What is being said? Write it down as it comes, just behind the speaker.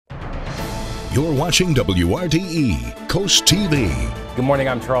You're watching WRDE Coast TV. Good morning,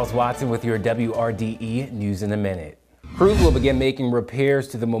 I'm Charles Watson with your WRDE News in a Minute. Crews will begin making repairs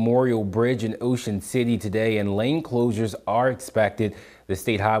to the Memorial Bridge in Ocean City today, and lane closures are expected. The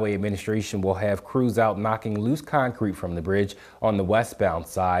State Highway Administration will have crews out knocking loose concrete from the bridge on the westbound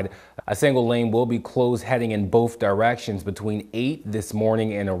side. A single lane will be closed heading in both directions between 8 this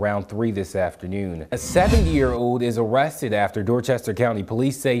morning and around 3 this afternoon. A 70-year-old is arrested after Dorchester County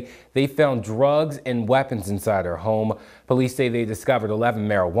Police say they found drugs and weapons inside her home. Police say they discovered 11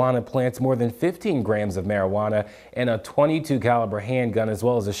 marijuana plants, more than 15 grams of marijuana, and a .22 caliber handgun, as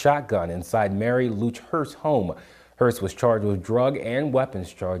well as a shotgun inside Mary Luch Hurst's home. Hurst was charged with drug and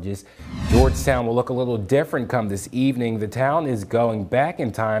weapons charges. Georgetown will look a little different come this evening. The town is going back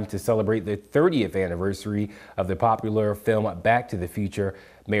in time to celebrate the 30th anniversary of the popular film Back to the Future.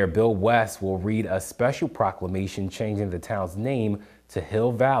 Mayor Bill West will read a special proclamation changing the town's name to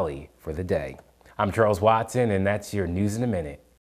Hill Valley for the day. I'm Charles Watson, and that's your News in a Minute.